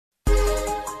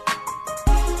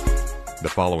The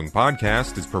following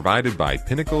podcast is provided by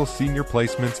Pinnacle Senior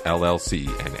Placements, LLC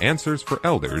and Answers for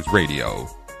Elders Radio.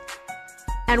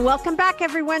 And welcome back,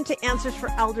 everyone, to Answers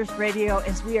for Elders Radio,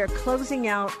 as we are closing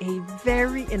out a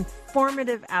very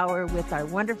informative hour with our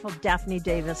wonderful Daphne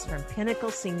Davis from Pinnacle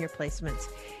Senior Placements.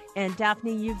 And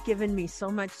Daphne, you've given me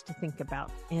so much to think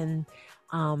about in,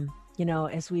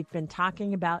 as we've been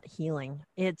talking about healing.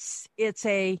 It's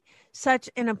such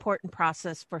an important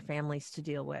process for families to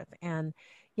deal with. And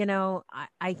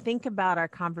I think about our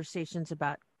conversations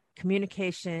about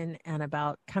communication and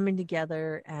about coming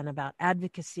together and about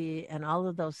advocacy and all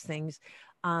of those things.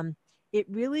 It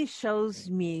really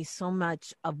shows me so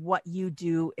much of what you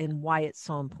do and why it's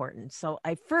so important. So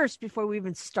before we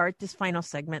even start this final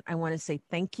segment, I want to say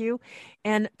thank you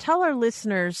and tell our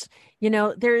listeners,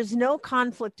 there is no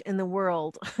conflict in the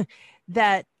world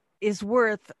that is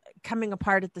worth coming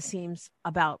apart at the seams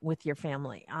about with your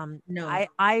family. No,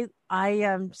 I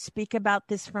speak about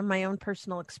this from my own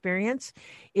personal experience.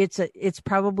 It's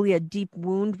probably a deep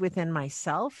wound within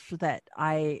myself that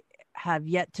I have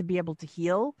yet to be able to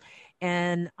heal,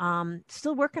 and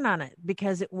still working on it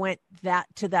because it went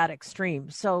to that extreme.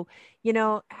 So,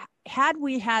 had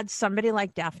we had somebody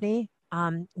like Daphne,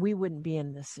 we wouldn't be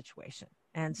in this situation.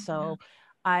 And so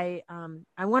I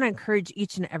want to encourage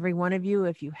each and every one of you,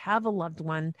 if you have a loved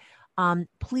one,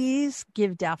 please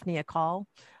give Daphne a call.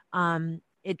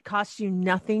 It costs you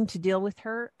nothing to deal with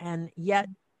her, and yet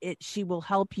she will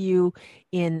help you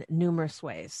in numerous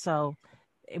ways. So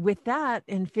with that,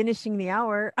 in finishing the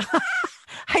hour,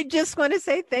 I just want to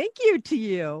say thank you to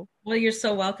you. Well, you're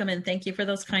so welcome. And thank you for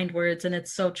those kind words. And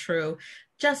it's so true.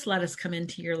 Just let us come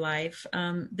into your life.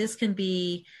 This can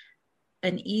be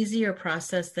an easier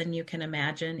process than you can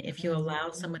imagine if you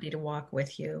allow somebody to walk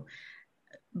with you.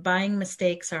 Buying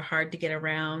mistakes are hard to get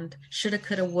around. Shoulda,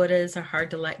 coulda, wouldas are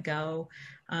hard to let go.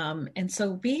 And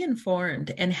so be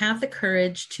informed and have the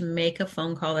courage to make a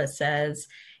phone call that says,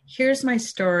 here's my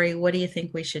story. What do you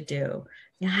think we should do?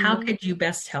 How could you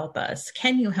best help us?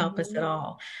 Can you help us at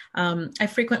all? I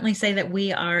frequently say that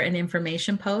we are an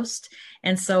information post.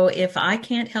 And so if I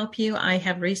can't help you, I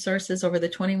have resources over the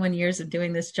 21 years of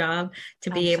doing this job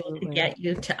to be able to get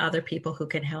you to other people who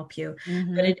can help you.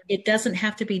 But it doesn't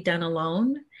have to be done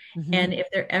alone. And if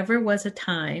there ever was a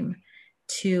time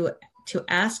to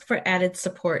ask for added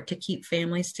support to keep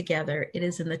families together, it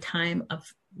is in the time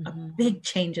of big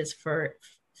changes for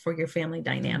your family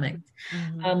dynamic.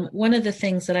 One of the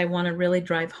things that I want to really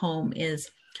drive home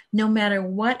is no matter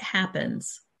what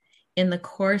happens in the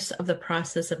course of the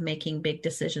process of making big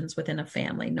decisions within a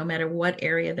family, no matter what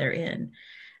area they're in,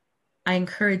 I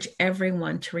encourage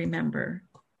everyone to remember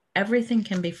everything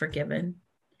can be forgiven,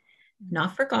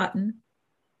 not forgotten,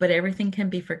 but everything can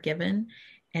be forgiven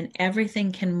and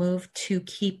everything can move to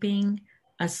keeping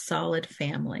a solid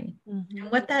family.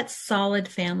 What that solid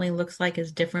family looks like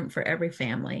is different for every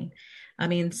family. I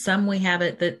mean, some we have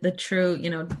it, the true,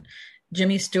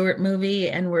 Jimmy Stewart movie,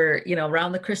 and we're,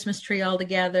 around the Christmas tree all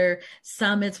together.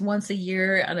 Some it's once a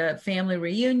year at a family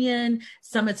reunion.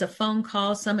 Some it's a phone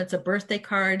call. Some it's a birthday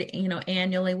card,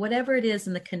 annually. Whatever it is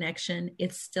in the connection,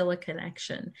 it's still a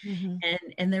connection.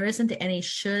 And there isn't any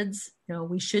shoulds,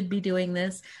 we should be doing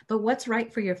this, but what's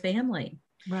right for your family?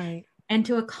 Right. And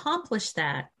to accomplish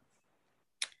that,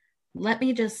 let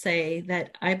me just say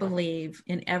that I believe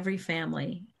in every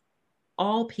family,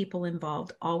 all people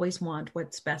involved always want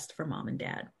what's best for mom and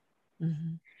dad.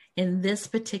 In this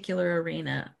particular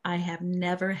arena, I have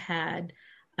never had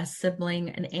a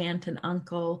sibling, an aunt, an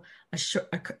uncle, a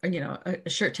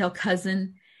shirt-tail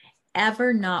cousin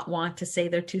ever not want to say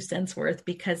their 2 cents worth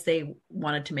because they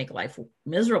wanted to make life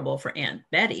miserable for Aunt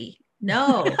Betty.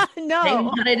 No, no, they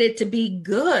wanted it to be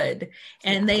good.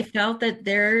 And they felt that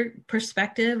their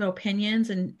perspective,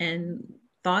 opinions, and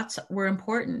thoughts were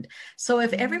important. So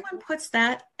if everyone puts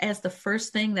that as the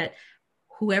first thing, that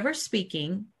whoever's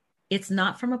speaking, it's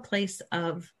not from a place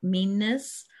of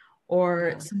meanness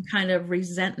or some kind of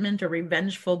resentment or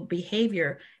revengeful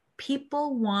behavior.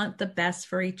 People want the best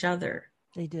for each other.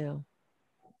 They do.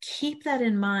 Keep that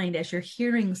in mind as you're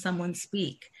hearing someone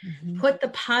speak. Put the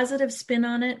positive spin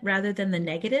on it rather than the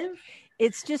negative.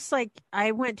 It's just like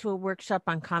I went to a workshop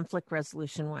on conflict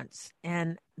resolution once,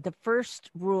 and the first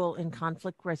rule in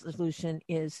conflict resolution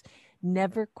is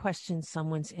never question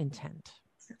someone's intent.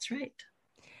 That's right.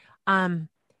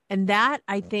 And that,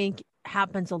 I think,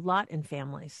 happens a lot in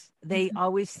families. They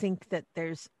always think that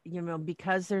there's,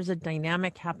 because there's a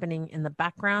dynamic happening in the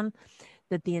background,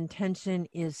 that the intention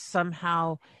is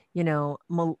somehow,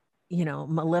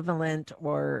 malevolent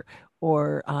or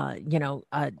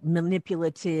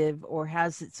manipulative, or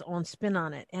has its own spin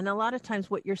on it. And a lot of times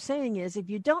what you're saying is, if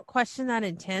you don't question that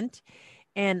intent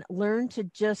and learn to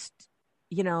just,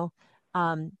 you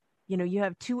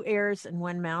have two ears and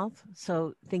one mouth.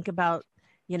 So think about,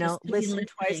 listen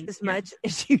twice as much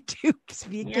as you do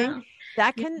speaking. Yeah.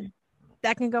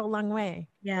 That can go a long way.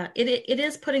 Yeah, it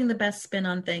is putting the best spin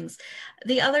on things.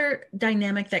 The other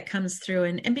dynamic that comes through,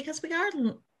 and because we are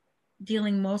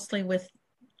dealing mostly with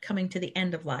coming to the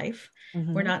end of life,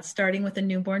 we're not starting with a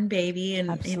newborn baby and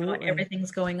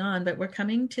everything's going on, but we're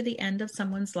coming to the end of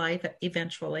someone's life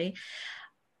eventually.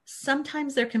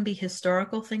 Sometimes there can be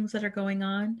historical things that are going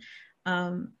on,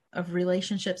 of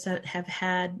relationships that have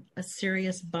had a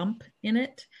serious bump in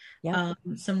it. Yep.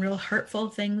 Some real hurtful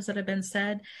things that have been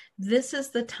said. This is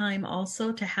the time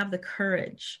also to have the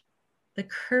courage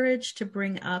to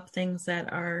bring up things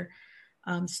that are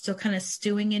still kind of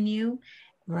stewing in you.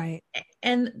 Right.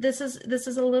 And this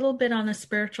is a little bit on a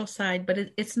spiritual side, but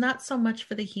it's not so much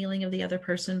for the healing of the other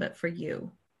person, but for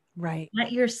you. Right.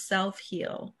 Let yourself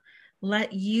heal.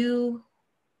 Let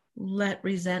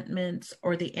resentments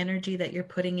or the energy that you're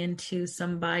putting into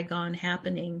some bygone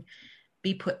happening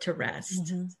be put to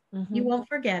rest. You won't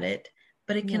forget it,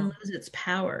 but it can lose its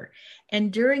power.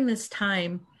 And during this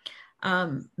time,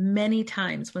 many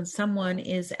times when someone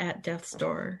is at death's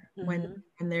door, when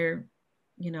their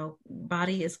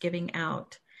body is giving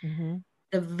out,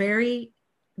 the very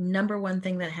number one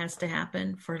thing that has to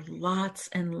happen for lots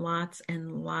and lots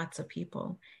and lots of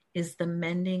people is the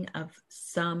mending of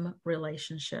some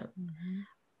relationship,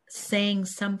 saying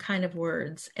some kind of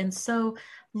words. And so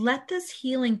let this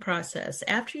healing process,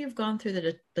 after you've gone through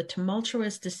the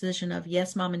tumultuous decision of,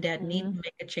 yes, mom and dad need to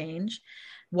make a change.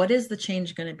 What is the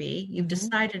change going to be? You've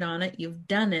decided on it. You've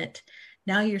done it.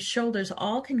 Now your shoulders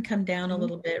all can come down a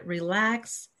little bit,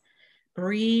 relax,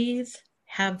 breathe,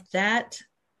 have that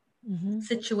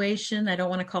situation, I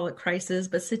don't want to call it crisis,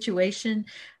 but situation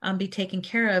be taken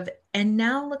care of. And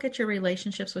now look at your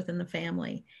relationships within the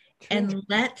family and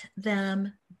let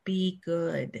them be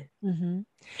good.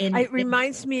 It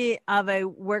reminds me of a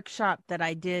workshop that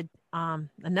I did,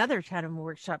 another kind of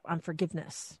workshop on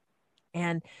forgiveness.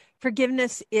 And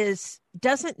forgiveness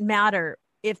doesn't matter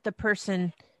if the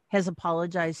person has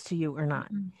apologized to you or not.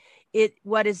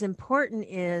 What is important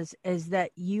is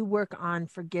that you work on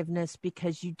forgiveness,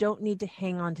 because you don't need to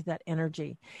hang on to that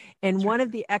energy. And one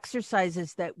of the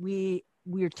exercises that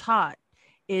we're taught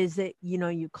is that,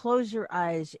 you close your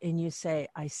eyes and you say,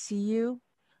 I see you,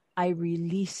 I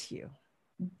release you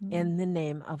in the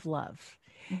name of love.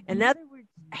 In other words,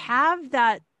 have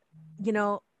that,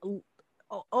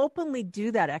 openly do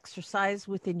that exercise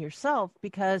within yourself,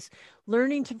 because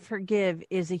learning to forgive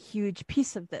is a huge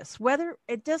piece of this. Whether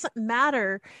it doesn't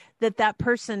matter that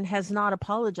person has not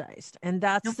apologized. And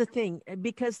that's the thing,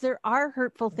 because there are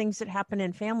hurtful things that happen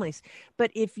in families.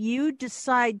 But if you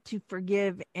decide to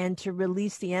forgive and to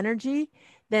release the energy,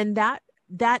 then that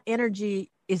energy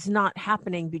is not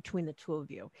happening between the two of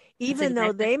you. Even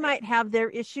though they might have their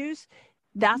issues,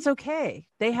 that's okay.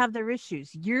 They have their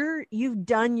issues. You've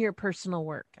done your personal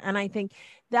work. And I think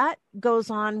that goes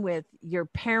on with your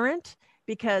parent,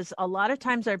 because a lot of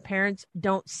times our parents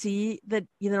don't see that,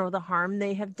 the harm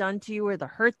they have done to you or the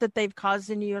hurt that they've caused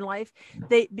in your life.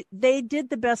 They did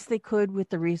the best they could with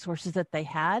the resources that they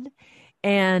had.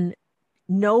 And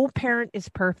no parent is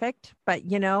perfect, but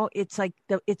it's like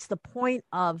it's the point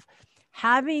of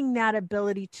having that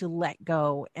ability to let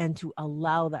go and to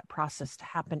allow that process to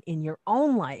happen in your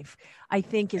own life, I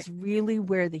think is really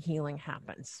where the healing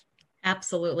happens.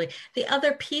 Absolutely. The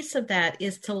other piece of that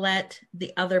is to let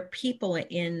the other people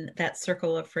in that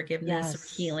circle of forgiveness or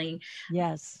healing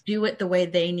do it the way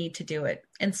they need to do it.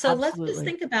 And so let's just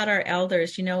think about our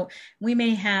elders. We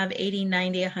may have 80,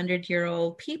 90,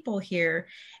 100-year-old people here,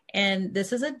 and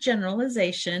this is a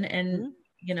generalization, and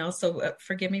so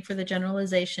forgive me for the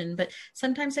generalization, but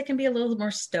sometimes it can be a little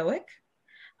more stoic,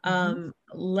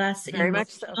 less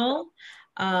emotional,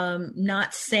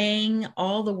 not saying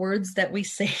all the words that we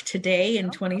say today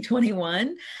in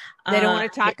 2021. They don't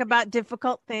want to talk about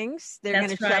difficult things. They're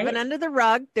going to shove it under the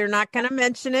rug. They're not going to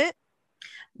mention it.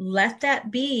 Let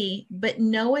that be, but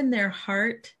know in their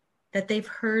heart that they've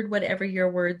heard whatever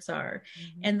your words are.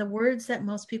 And the words that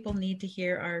most people need to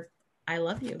hear are, I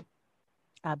love you.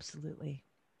 Absolutely.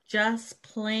 Just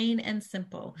plain and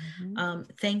simple.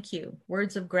 Thank you.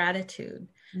 Words of gratitude,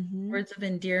 words of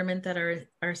endearment that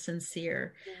are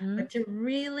sincere. But to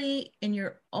really,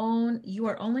 you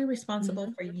are only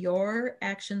responsible for your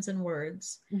actions and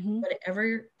words.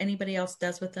 Whatever anybody else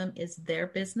does with them is their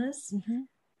business.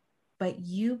 But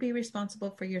you be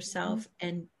responsible for yourself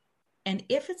and And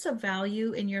if it's a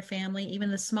value in your family,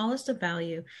 even the smallest of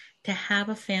value, to have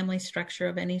a family structure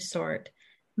of any sort,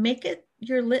 make it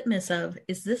your litmus of,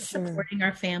 is this supporting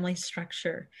our family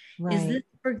structure? Right. Is this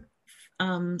for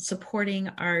supporting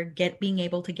our being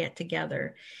able to get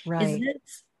together? Right. Is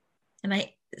this, and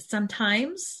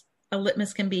sometimes a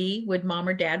litmus can be, would mom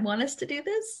or dad want us to do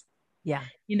this? Yeah.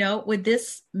 Would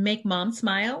this make mom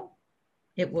smile?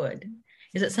 It would.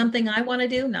 Is it something I want to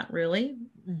do? Not really.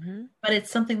 Mm-hmm. But it's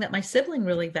something that my sibling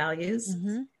really values.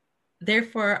 Mm-hmm.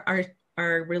 Therefore,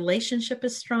 our relationship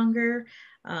is stronger.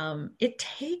 It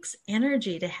takes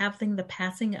energy to have the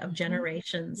passing of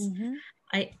generations. Mm-hmm.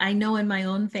 I know in my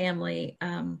own family,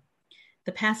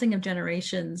 the passing of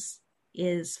generations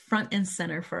is front and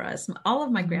center for us. All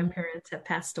of my grandparents have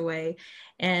passed away,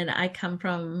 and I come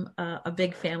from a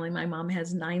big family. My mom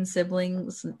has 9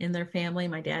 siblings in their family.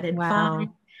 My dad had 5.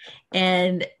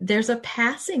 And there's a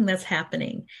passing that's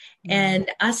happening. And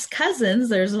us cousins,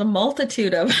 there's a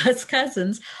multitude of us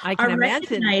cousins, are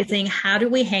recognizing, how do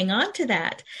we hang on to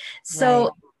that?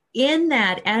 So in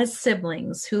that, as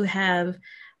siblings who have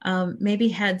maybe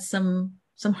had some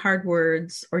hard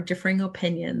words or differing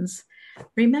opinions,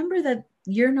 remember that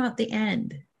you're not the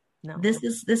end. No. This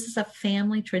is a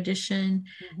family tradition,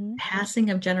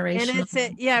 passing of generations.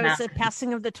 And it's a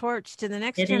passing of the torch to the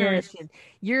next generation.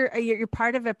 You're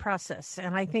part of a process.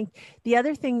 And I think the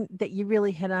other thing that you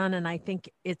really hit on, and I think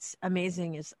it's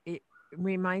amazing, is it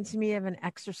reminds me of an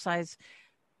exercise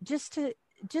just to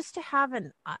have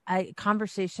a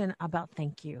conversation about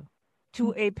thank you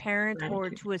to a parent or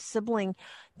to a sibling,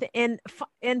 and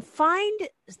find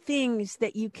things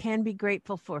that you can be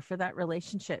grateful for that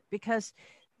relationship, because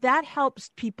that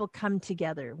helps people come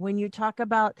together. When you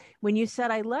said,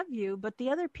 I love you, but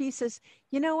the other piece is,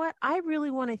 you know what? I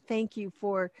really want to thank you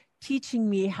for teaching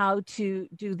me how to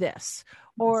do this.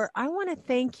 Or I want to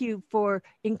thank you for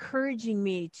encouraging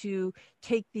me to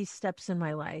take these steps in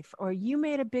my life. Or you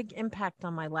made a big impact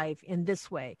on my life in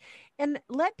this way. And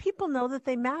let people know that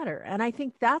they matter. And I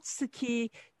think that's the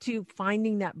key to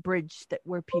finding that bridge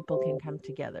where people can come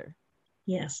together.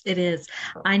 Yes, it is.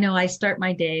 I know I start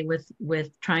my day with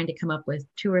trying to come up with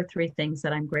 2 or 3 things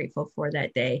that I'm grateful for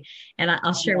that day. And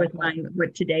I'll share with mine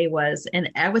what today was.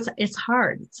 And it's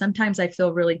hard. Sometimes I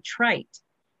feel really trite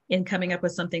in coming up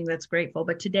with something that's grateful.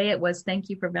 But today it was, thank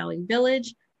you for Valley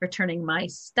Village for turning my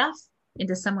stuff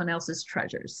into someone else's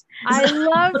treasures. I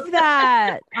love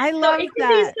that. I love it can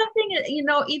that. Be something,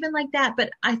 even like that. But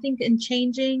I think in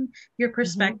changing your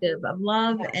perspective of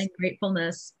love and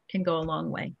gratefulness can go a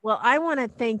long way. Well, I want to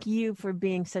thank you for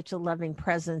being such a loving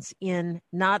presence in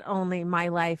not only my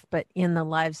life, but in the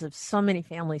lives of so many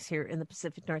families here in the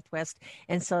Pacific Northwest.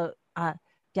 And so,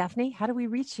 Daphne, how do we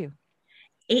reach you?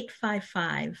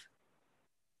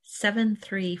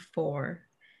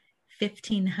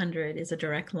 855-734-1500 is a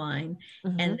direct line.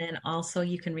 And then also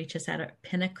you can reach us at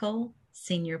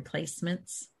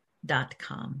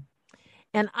pinnacleseniorplacements.com.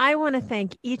 And I want to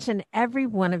thank each and every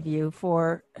one of you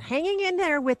for hanging in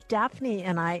there with Daphne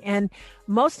and I. And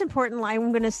most importantly,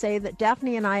 I'm going to say that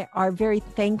Daphne and I are very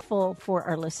thankful for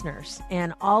our listeners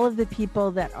and all of the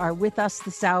people that are with us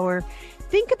this hour.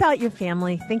 Think about your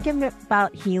family. Think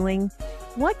about healing.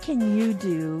 What can you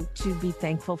do to be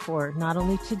thankful for, not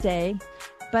only today,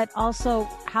 but also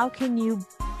how can you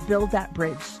build that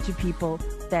bridge to people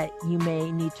that you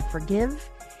may need to forgive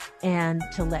and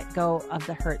to let go of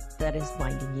the hurt that is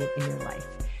binding you in your life.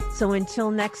 So until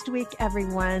next week,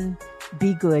 everyone,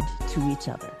 be good to each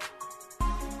other.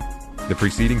 The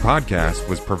preceding podcast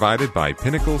was provided by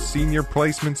Pinnacle Senior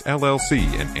Placements, LLC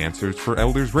and Answers for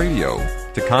Elders Radio.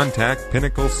 To contact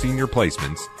Pinnacle Senior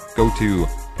Placements, go to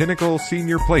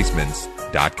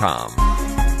pinnacleseniorplacements.com.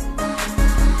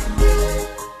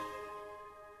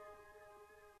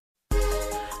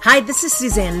 Hi, this is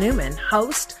Suzanne Newman,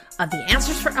 host of the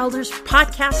Answers for Elders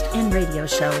podcast and radio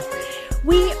show.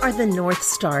 We are the North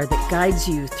Star that guides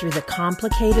you through the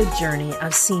complicated journey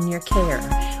of senior care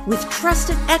with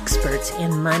trusted experts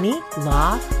in money,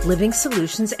 law, living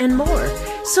solutions, and more.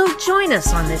 So join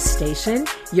us on this station,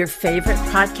 your favorite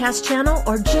podcast channel,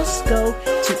 or just go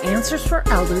to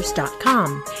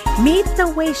AnswersForElders.com. Meet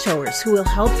the Wayshowers who will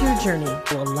help your journey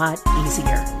go a lot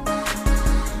easier.